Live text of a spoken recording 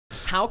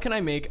How can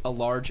I make a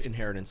large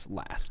inheritance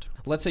last?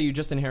 Let's say you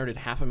just inherited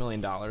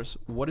 $500,000.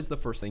 What is the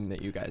first thing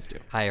that you guys do?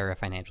 Hire a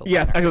financial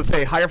Yes, advisor. I was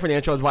going to say hire a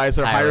financial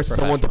advisor, hire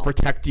someone to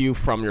protect you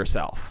from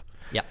yourself.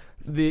 Yep.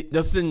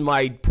 Just in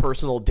my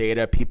personal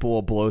data, people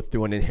will blow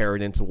through an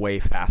inheritance way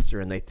faster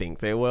than they think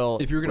they will.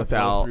 If you're going to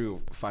blow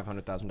through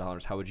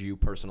 $500,000, how would you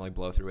personally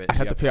blow through it? I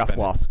have to pay off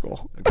law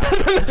school.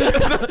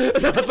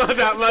 That's not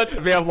that much.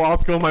 Pay off law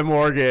school, my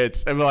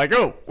mortgage, and be like,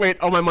 oh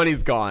wait, all my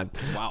money's gone.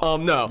 Wow.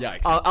 No.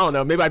 Yikes. I don't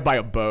know. Maybe I'd buy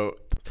a boat.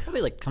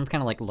 Probably like some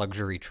kind of like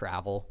luxury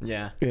travel.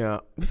 Yeah. Yeah.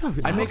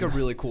 I'd make a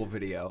really cool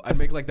video. I'd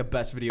make like the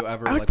best video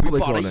ever. I would Like we probably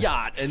bought go a on a-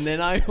 yacht, and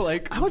then I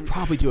would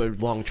probably do a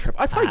long trip.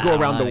 I'd probably go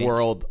around the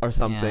world or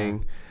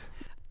something.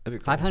 That'd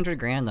be cool. 500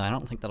 grand though. I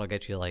don't think that'll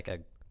get you like a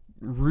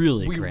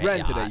really We great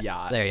rented yacht. a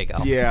yacht. There you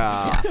go.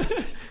 Yeah.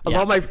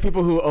 All my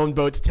people who own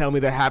boats tell me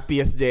the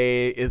happiest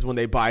day is when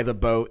they buy the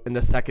boat, and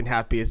the second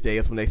happiest day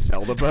is when they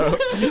sell the boat.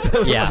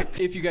 Yeah.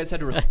 If you guys had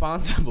to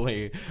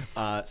responsibly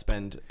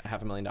spend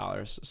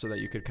 $500,000 so that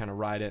you could kind of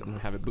ride it and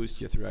have it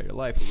boost you throughout your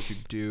life, what would you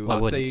do? I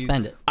wouldn't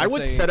spend it. I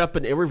would set up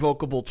an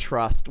irrevocable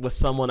trust with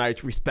someone I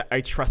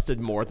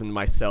trusted more than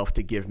myself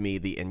to give me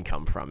the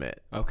income from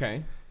it.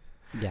 Okay.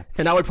 Yeah.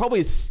 And I would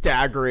probably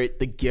stagger it,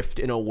 the gift,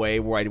 in a way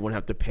where I wouldn't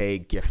have to pay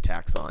gift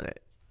tax on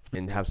it,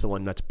 and have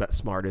someone much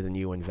smarter than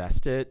you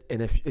invest it,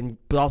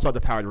 but also have the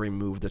power to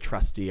remove the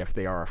trustee if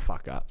they are a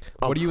fuck up.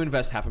 What do you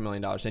invest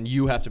 $500,000 and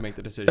you have to make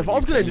the decision? If I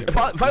was literally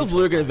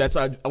gonna invest,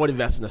 I would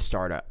invest in a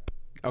startup.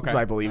 Okay. That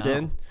I believed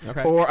in.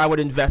 Okay. Or I would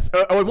invest.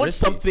 I would want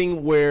Risky.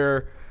 something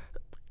where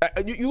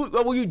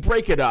you'd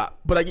break it up,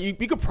 but you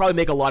could probably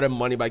make a lot of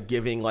money by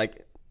giving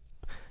like.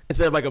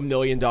 Instead of like $1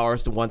 million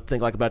to one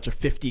thing, like about your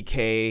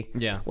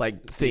 50K, like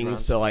seed things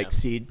runs, to like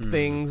seed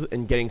things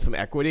and getting some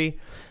equity,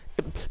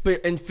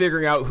 and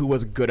figuring out who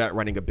was good at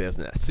running a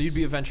business. So you'd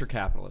be a venture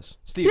capitalist,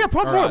 Steve? Yeah,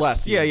 probably more or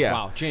less. Steve. Yeah.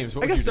 Wow, James,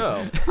 what I would guess you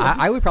so. do?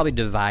 I would probably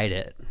divide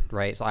it,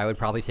 right? So I would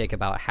probably take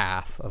about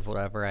half of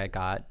whatever I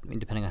got,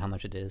 depending on how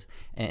much it is,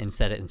 and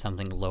set it in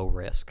something low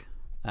risk.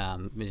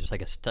 Just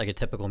like a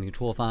typical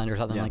mutual fund or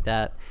something like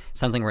that.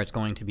 Something where it's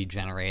going to be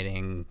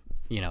generating,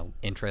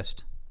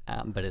 interest,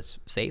 but it's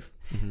safe.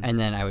 And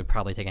then I would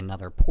probably take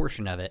another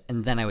portion of it,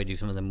 and then I would do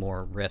some of the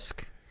more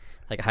risk,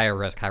 like higher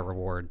risk, high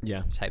reward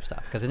type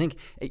stuff. Because I think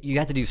you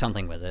have to do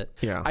something with it.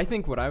 Yeah. I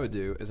think what I would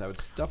do is I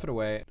would stuff it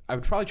away. I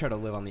would probably try to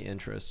live on the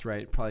interest,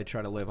 right? Probably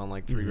try to live on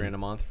like $3,000 a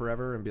month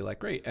forever and be like,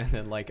 great. And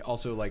then like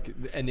also like,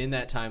 and in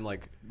that time,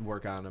 like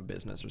work on a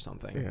business or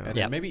something. Yeah. And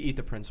then maybe eat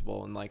the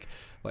principal and like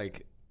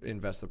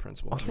invest the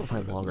principal.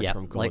 Yeah,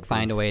 like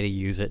find a way to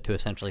use it to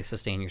essentially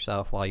sustain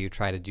yourself while you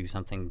try to do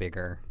something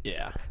bigger.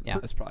 Yeah, Yeah.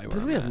 that's probably If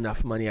where we I'm have at.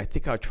 enough money, I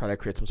think I would try to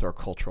create some sort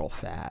of cultural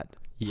fad.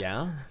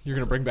 Yeah, you're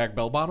gonna bring back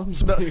bell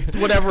bottoms. It's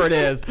whatever it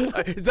is. Talk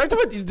about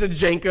the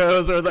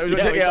Jenkos or like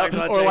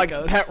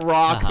Jenkos. Pet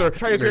Rocks or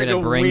try to You're create a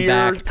gonna bring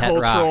back weird Pet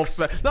cultural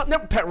Rocks.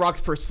 not Pet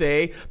Rocks per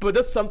se, but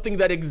just something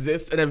that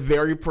exists in a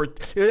very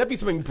it would be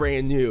something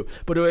brand new,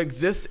 but it would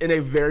exist in a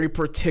very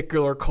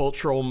particular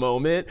cultural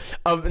moment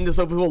and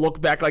so people look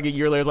back like a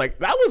year later like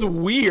that was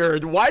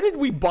weird. Why did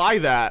we buy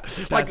that?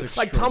 Like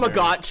extraordinary.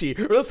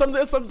 Tamagotchi or some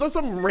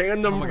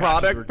random Tamagotchis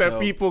product were that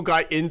dope. people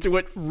got into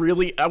it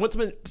really. I want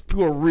something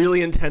people were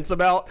really intense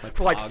about.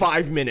 For like dogs.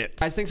 5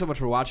 minutes. Guys, thanks so much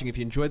for watching. If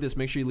you enjoyed this,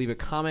 make sure you leave a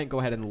comment. Go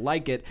ahead and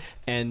like it.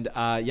 And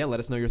let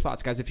us know your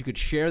thoughts. Guys, if you could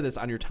share this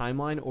on your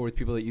timeline or with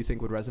people that you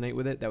think would resonate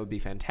with it, that would be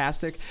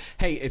fantastic.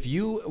 Hey, if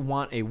you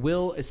want a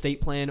will,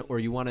 estate plan, or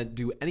you want to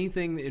do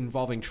anything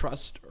involving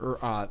trust or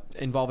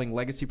involving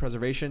legacy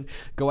preservation,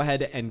 go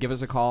ahead and give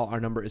us a call.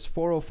 Our number is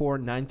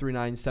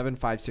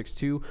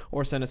 404-939-7562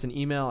 or send us an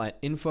email at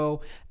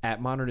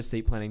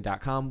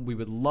info@modernestateplanning.com. We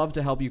would love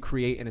to help you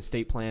create an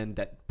estate plan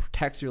that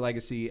protects your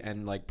legacy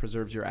and like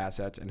preserves your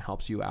assets and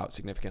helps you out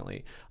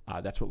significantly.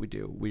 That's what we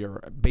do. We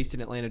are based in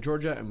Atlanta,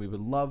 Georgia, and we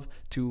would love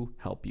to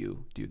help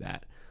you do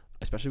that,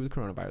 especially with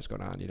coronavirus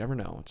going on. You never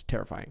know. It's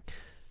terrifying.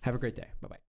 Have a great day. Bye-bye.